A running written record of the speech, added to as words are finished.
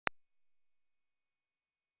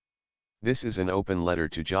This is an open letter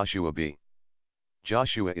to Joshua B.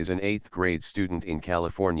 Joshua is an 8th grade student in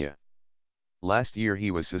California. Last year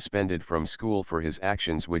he was suspended from school for his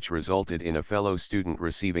actions, which resulted in a fellow student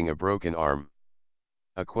receiving a broken arm.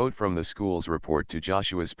 A quote from the school's report to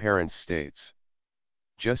Joshua's parents states,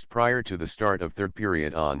 "Just prior to the start of third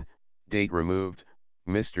period on, date removed,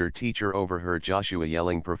 Mr. Teacher overheard Joshua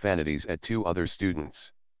yelling profanities at two other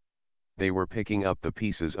students. They were picking up the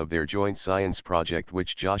pieces of their joint science project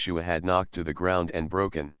which Joshua had knocked to the ground and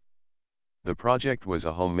broken. The project was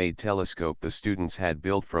a homemade telescope the students had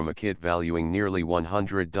built from a kit valuing nearly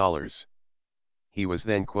 $100. He was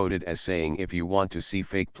then quoted as saying, 'If you want to see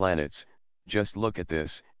fake planets, just look at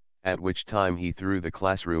this,' at which time he threw the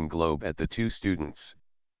classroom globe at the two students.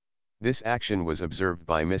 This action was observed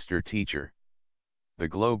by Mr. Teacher. The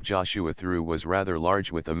globe Joshua threw was rather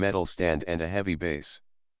large with a metal stand and a heavy base.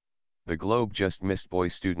 The globe just missed boy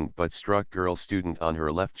student but struck girl student on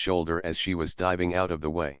her left shoulder as she was diving out of the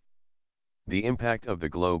way. The impact of the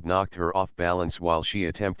globe knocked her off balance while she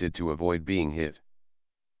attempted to avoid being hit.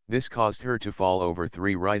 This caused her to fall over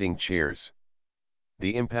 3 writing chairs.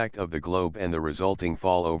 The impact of the globe and the resulting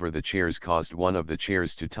fall over the chairs caused one of the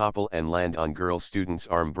chairs to topple and land on girl student's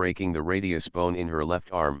arm, breaking the radius bone in her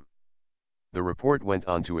left arm." The report went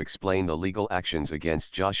on to explain the legal actions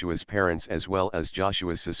against Joshua's parents as well as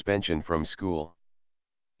Joshua's suspension from school.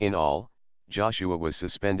 In all, Joshua was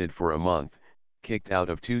suspended for a month, kicked out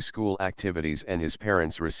of 2 school activities, and his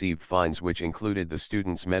parents received fines which included the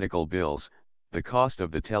students' medical bills, the cost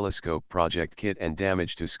of the telescope project kit, and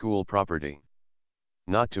damage to school property.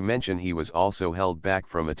 Not to mention he was also held back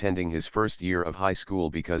from attending his first year of high school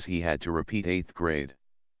because he had to repeat 8th grade.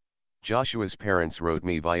 Joshua's parents wrote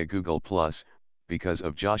me via Google+, because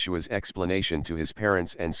of Joshua's explanation to his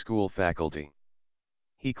parents and school faculty.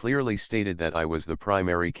 He clearly stated that I was the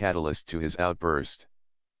primary catalyst to his outburst.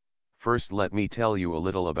 First, let me tell you a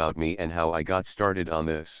little about me and how I got started on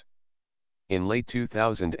this. In late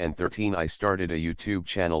 2013 I started a YouTube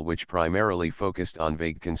channel which primarily focused on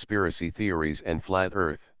vague conspiracy theories and flat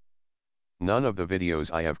earth. None of the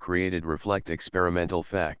videos I have created reflect experimental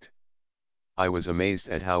fact. I was amazed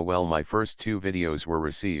at how well my first 2 videos were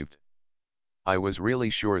received. I was really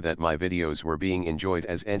sure that my videos were being enjoyed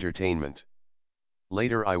as entertainment.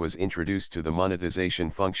 Later I was introduced to the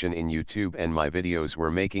monetization function in YouTube and my videos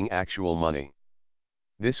were making actual money.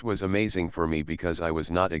 This was amazing for me because I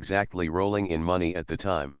was not exactly rolling in money at the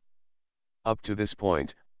time. Up to this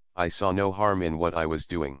point, I saw no harm in what I was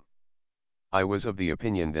doing. I was of the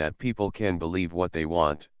opinion that people can believe what they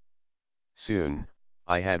want. Soon,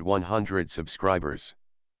 I had 100 subscribers.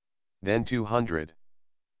 Then 200.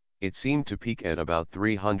 It seemed to peak at about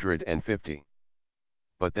 350.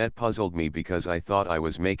 But that puzzled me because I thought I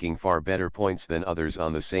was making far better points than others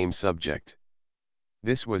on the same subject.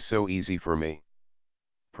 This was so easy for me.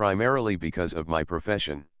 Primarily because of my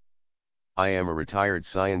profession. I am a retired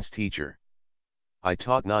science teacher. I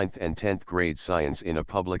taught 9th and 10th grade science in a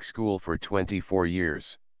public school for 24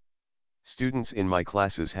 years. Students in my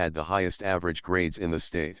classes had the highest average grades in the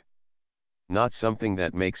state. Not something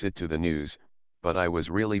that makes it to the news, but I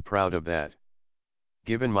was really proud of that.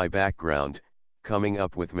 Given my background, coming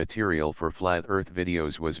up with material for flat earth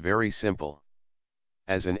videos was very simple.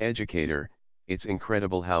 As an educator, it's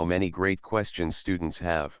incredible how many great questions students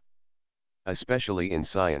have. Especially in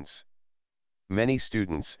science. Many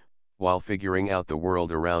students, while figuring out the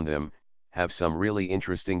world around them, have some really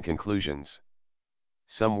interesting conclusions.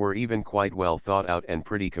 Some were even quite well thought out and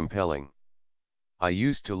pretty compelling. I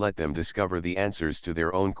used to let them discover the answers to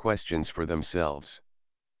their own questions for themselves.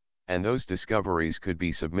 And those discoveries could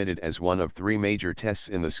be submitted as one of 3 major tests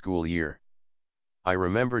in the school year. I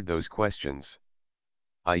remembered those questions.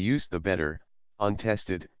 I used the better,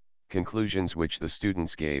 untested, conclusions which the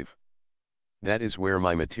students gave. That is where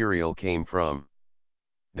my material came from.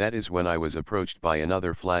 That is when I was approached by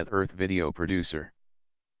another flat earth video producer.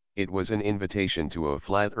 It was an invitation to a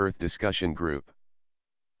flat earth discussion group.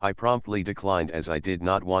 I promptly declined as I did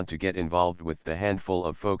not want to get involved with the handful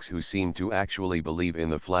of folks who seemed to actually believe in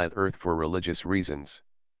the flat earth for religious reasons.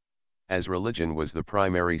 As religion was the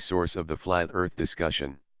primary source of the flat earth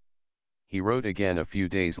discussion. He wrote again a few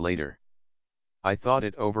days later. I thought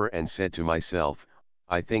it over and said to myself,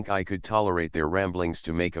 I think I could tolerate their ramblings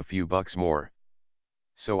to make a few bucks more.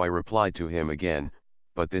 So I replied to him again,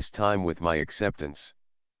 but this time with my acceptance.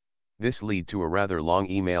 This led to a rather long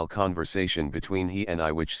email conversation between he and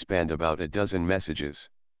I which spanned about a dozen messages.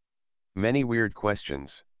 Many weird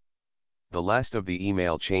questions. The last of the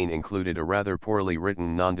email chain included a rather poorly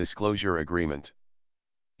written non-disclosure agreement.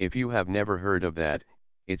 If you have never heard of that,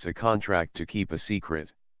 it's a contract to keep a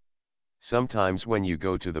secret. Sometimes when you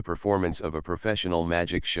go to the performance of a professional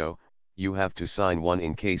magic show, you have to sign one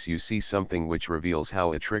in case you see something which reveals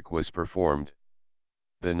how a trick was performed.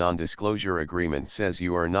 The non-disclosure agreement says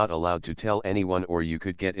you are not allowed to tell anyone or you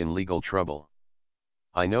could get in legal trouble.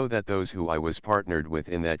 I know that those who I was partnered with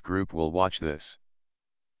in that group will watch this.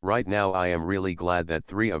 Right now I am really glad that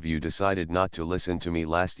 3 of you decided not to listen to me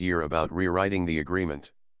last year about rewriting the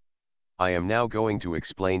agreement. I am now going to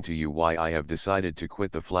explain to you why I have decided to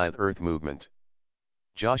quit the Flat Earth movement.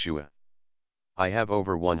 Joshua. I have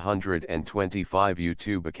over 125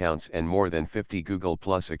 YouTube accounts and more than 50 Google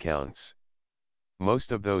Plus accounts.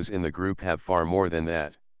 Most of those in the group have far more than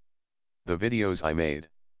that. The videos I made,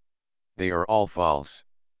 they are all false.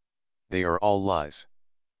 They are all lies.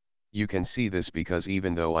 You can see this because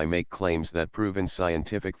even though I make claims that proven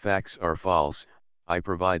scientific facts are false, I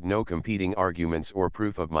provide no competing arguments or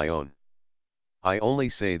proof of my own. I only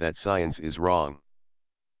say that science is wrong.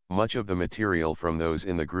 Much of the material from those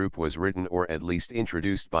in the group was written or at least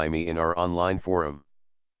introduced by me in our online forum.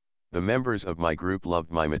 The members of my group loved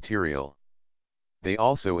my material. They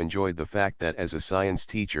also enjoyed the fact that as a science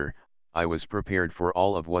teacher, I was prepared for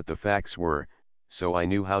all of what the facts were, so I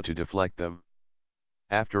knew how to deflect them.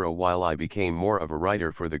 After a while I became more of a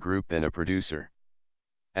writer for the group than a producer.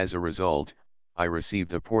 As a result, I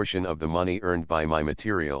received a portion of the money earned by my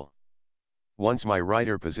material. Once my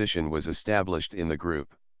writer position was established in the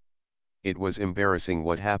group, it was embarrassing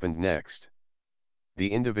what happened next.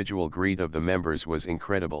 The individual greed of the members was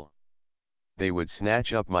incredible. They would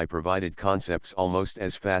snatch up my provided concepts almost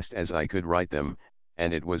as fast as I could write them,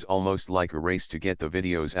 and it was almost like a race to get the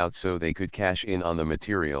videos out so they could cash in on the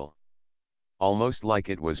material. Almost like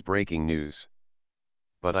it was breaking news.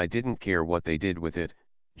 But I didn't care what they did with it,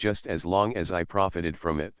 just as long as I profited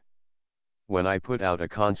from it. When I put out a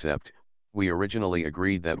concept, we originally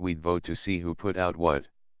agreed that we'd vote to see who put out what.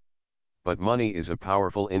 But money is a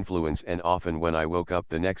powerful influence, and often when I woke up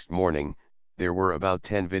the next morning, there were about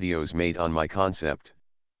 10 videos made on my concept,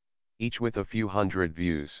 each with a few hundred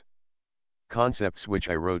views. Concepts which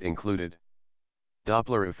I wrote included: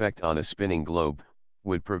 Doppler effect on a spinning globe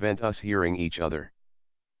would prevent us hearing each other.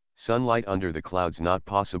 Sunlight under the clouds not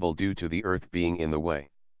possible due to the Earth being in the way.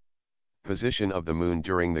 Position of the Moon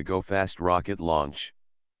during the Go Fast rocket launch.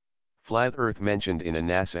 Flat Earth mentioned in a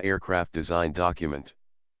NASA aircraft design document.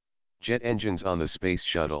 Jet engines on the space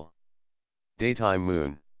shuttle. Daytime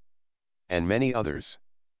moon. And many others.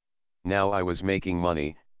 Now I was making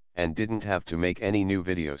money, and didn't have to make any new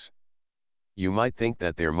videos. You might think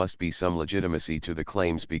that there must be some legitimacy to the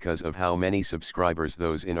claims because of how many subscribers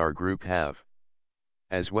those in our group have,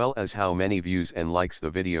 as well as how many views and likes the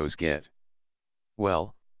videos get.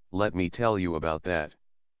 Well, let me tell you about that.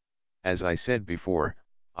 As I said before,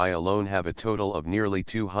 I alone have a total of nearly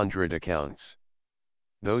 200 accounts.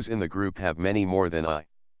 Those in the group have many more than I.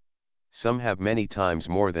 Some have many times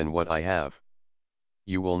more than what I have.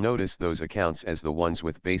 You will notice those accounts as the ones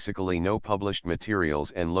with basically no published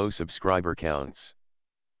materials and low subscriber counts.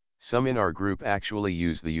 Some in our group actually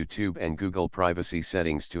use the YouTube and Google privacy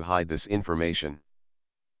settings to hide this information.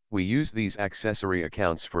 We use these accessory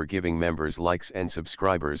accounts for giving members likes and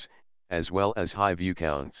subscribers, as well as high view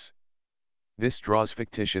counts. This draws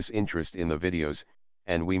fictitious interest in the videos,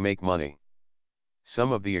 and we make money.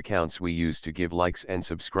 Some of the accounts we use to give likes and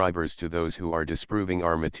subscribers to those who are disproving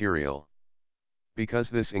our material,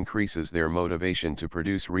 because this increases their motivation to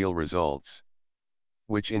produce real results,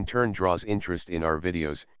 which in turn draws interest in our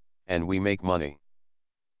videos, and we make money.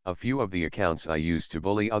 A few of the accounts I use to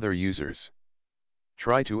bully other users.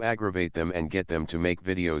 Try to aggravate them and get them to make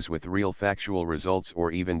videos with real factual results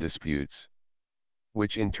or even disputes,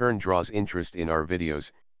 which in turn draws interest in our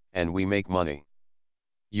videos, and we make money.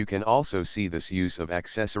 You can also see this use of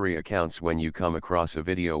accessory accounts when you come across a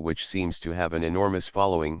video which seems to have an enormous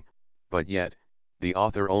following, but yet, the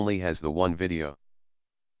author only has the one video.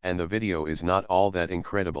 And the video is not all that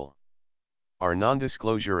incredible. Our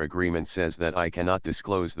non-disclosure agreement says that I cannot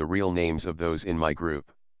disclose the real names of those in my group.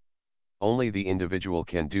 Only the individual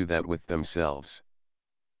can do that with themselves.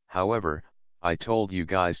 However, I told you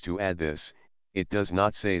guys to add this. It does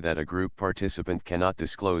not say that a group participant cannot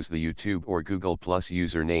disclose the YouTube or Google Plus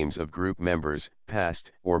usernames of group members,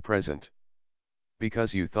 past or present.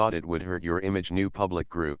 Because you thought it would hurt your image. New public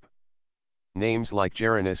group. Names like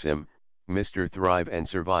Geronissime, Mr. Thrive and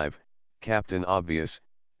Survive, Captain Obvious,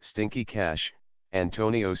 Stinky Cash,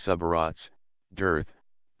 Antonio Subarats, Dearth,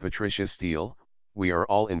 Patricia Steele, We Are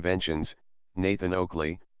All Inventions, Nathan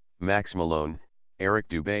Oakley, Max Malone, Eric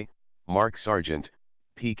Dubé, Mark Sargent,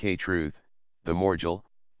 PK Truth, The Morgel,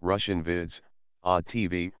 Russian Vids, Odd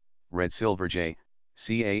TV, Red Silver J,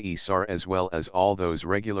 caesar, as well as all those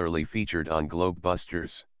regularly featured on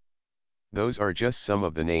Globebusters. Those are just some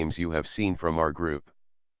of the names you have seen from our group.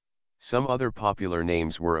 Some other popular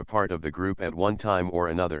names were a part of the group at one time or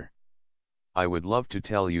another. I would love to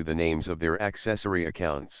tell you the names of their accessory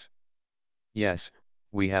accounts. Yes,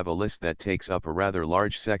 we have a list that takes up a rather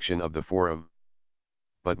large section of the forum.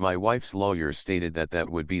 But my wife's lawyer stated that that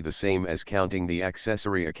would be the same as counting the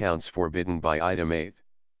accessory accounts forbidden by Item 8.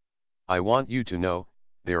 I want you to know,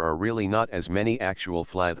 there are really not as many actual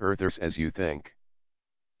flat earthers as you think.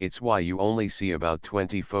 It's why you only see about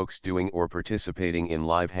 20 folks doing or participating in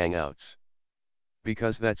live hangouts.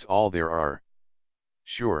 Because that's all there are.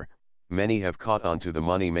 Sure, many have caught on to the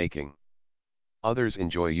money making. Others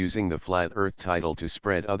enjoy using the flat earth title to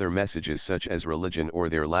spread other messages such as religion or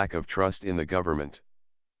their lack of trust in the government.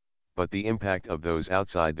 But the impact of those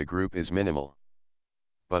outside the group is minimal.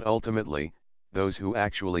 But ultimately, those who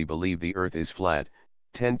actually believe the earth is flat,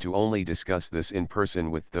 tend to only discuss this in person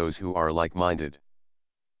with those who are like-minded.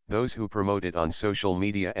 Those who promote it on social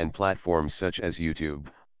media and platforms such as YouTube,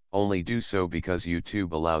 only do so because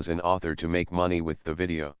YouTube allows an author to make money with the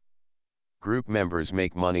video. Group members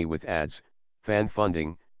make money with ads, fan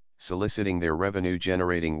funding, soliciting their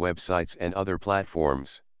revenue-generating websites and other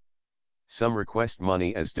platforms. Some request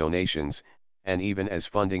money as donations, and even as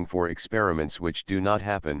funding for experiments which do not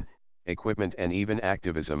happen, equipment and even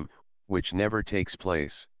activism, which never takes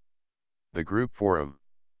place. The group forum.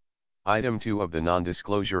 Item 2 of the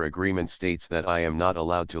non-disclosure agreement states that I am not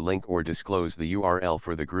allowed to link or disclose the URL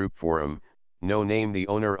for the group forum, no name the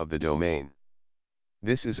owner of the domain.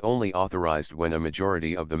 This is only authorized when a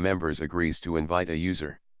majority of the members agrees to invite a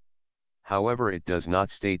user. However, it does not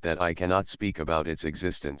state that I cannot speak about its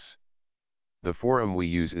existence. The forum we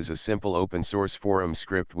use is a simple open source forum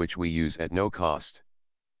script which we use at no cost.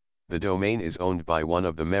 The domain is owned by one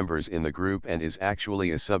of the members in the group and is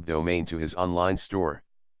actually a subdomain to his online store.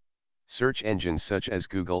 Search engines such as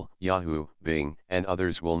Google, Yahoo, Bing, and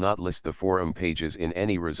others will not list the forum pages in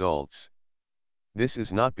any results. This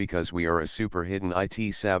is not because we are a super hidden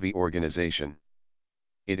IT-savvy organization.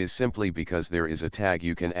 It is simply because there is a tag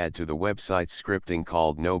you can add to the website scripting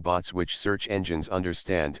called no bots, which search engines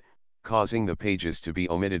understand, causing the pages to be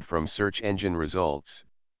omitted from search engine results.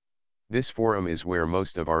 This forum is where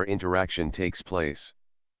most of our interaction takes place.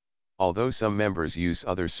 Although some members use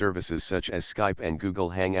other services such as Skype and Google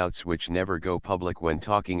Hangouts which never go public when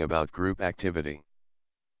talking about group activity.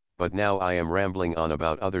 But now I am rambling on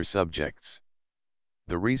about other subjects.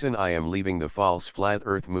 The reason I am leaving the false flat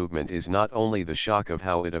earth movement is not only the shock of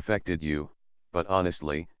how it affected you, but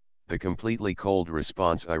honestly, the completely cold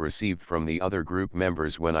response I received from the other group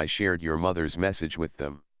members when I shared your mother's message with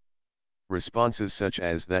them. Responses such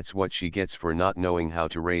as "that's what she gets for not knowing how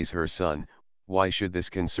to raise her son, why should this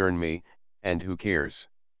concern me, and who cares?"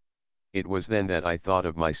 It was then that I thought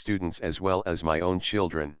of my students as well as my own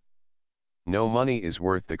children. No money is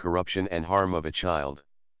worth the corruption and harm of a child.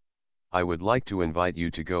 I would like to invite you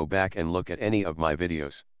to go back and look at any of my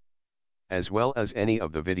videos, as well as any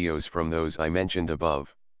of the videos from those I mentioned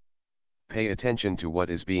above. Pay attention to what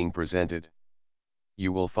is being presented.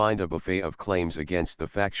 You will find a buffet of claims against the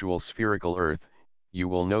factual spherical earth. You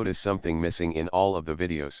will notice something missing in all of the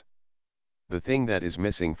videos. The thing that is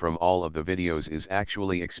missing from all of the videos is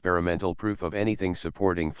actually experimental proof of anything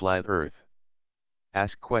supporting flat earth.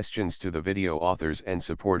 Ask questions to the video authors and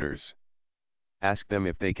supporters. Ask them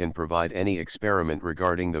if they can provide any experiment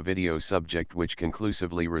regarding the video subject which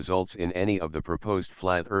conclusively results in any of the proposed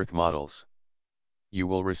flat earth models. You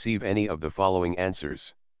will receive any of the following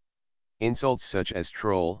answers. Insults such as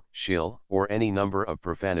troll, shill, or any number of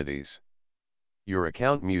profanities. Your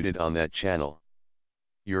account muted on that channel.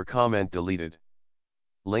 Your comment deleted.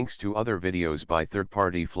 Links to other videos by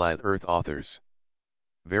third-party flat earth authors.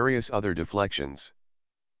 Various other deflections.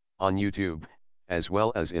 On YouTube, as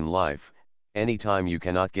well as in life, anytime you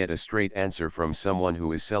cannot get a straight answer from someone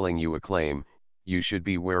who is selling you a claim, you should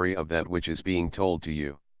be wary of that which is being told to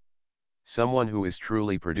you. Someone who is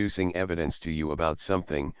truly producing evidence to you about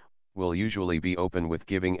something, will usually be open with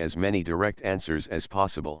giving as many direct answers as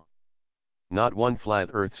possible. Not one flat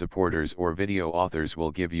earth supporters or video authors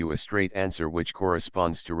will give you a straight answer which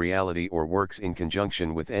corresponds to reality or works in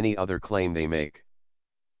conjunction with any other claim they make.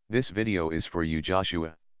 This video is for you,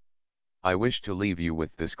 Joshua. I wish to leave you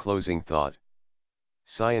with this closing thought.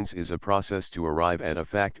 Science is a process to arrive at a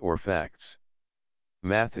fact or facts.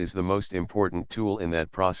 Math is the most important tool in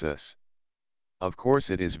that process. Of course,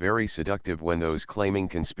 it is very seductive when those claiming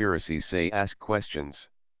conspiracies say ask questions.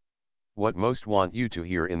 What most want you to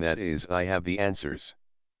hear in that is I have the answers.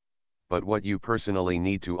 but what you personally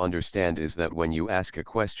need to understand is that when you ask a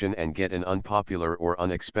question and get an unpopular or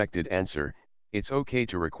unexpected answer, it's okay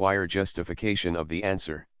to require justification of the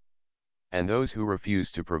answer. And those who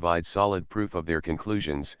refuse to provide solid proof of their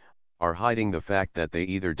conclusions, are hiding the fact that they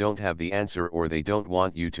either don't have the answer or they don't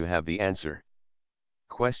want you to have the answer.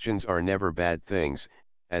 Questions are never bad things,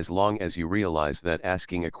 as long as you realize that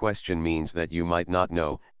asking a question means that you might not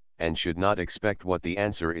know, and should not expect what the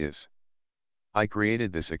answer is. I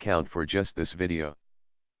created this account for just this video.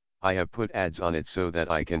 I have put ads on it so that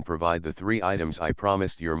I can provide the 3 items I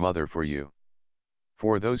promised your mother for you.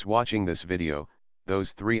 For those watching this video,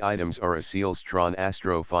 those 3 items are a Sealstron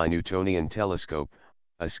Astrofy Newtonian telescope,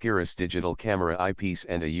 a Skiris digital camera eyepiece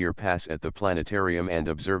and a year pass at the planetarium and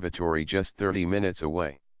observatory just 30 minutes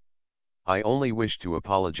away. I only wish to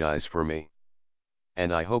apologize for me.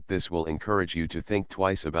 And I hope this will encourage you to think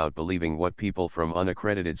twice about believing what people from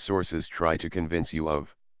unaccredited sources try to convince you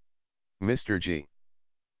of. Mr. G.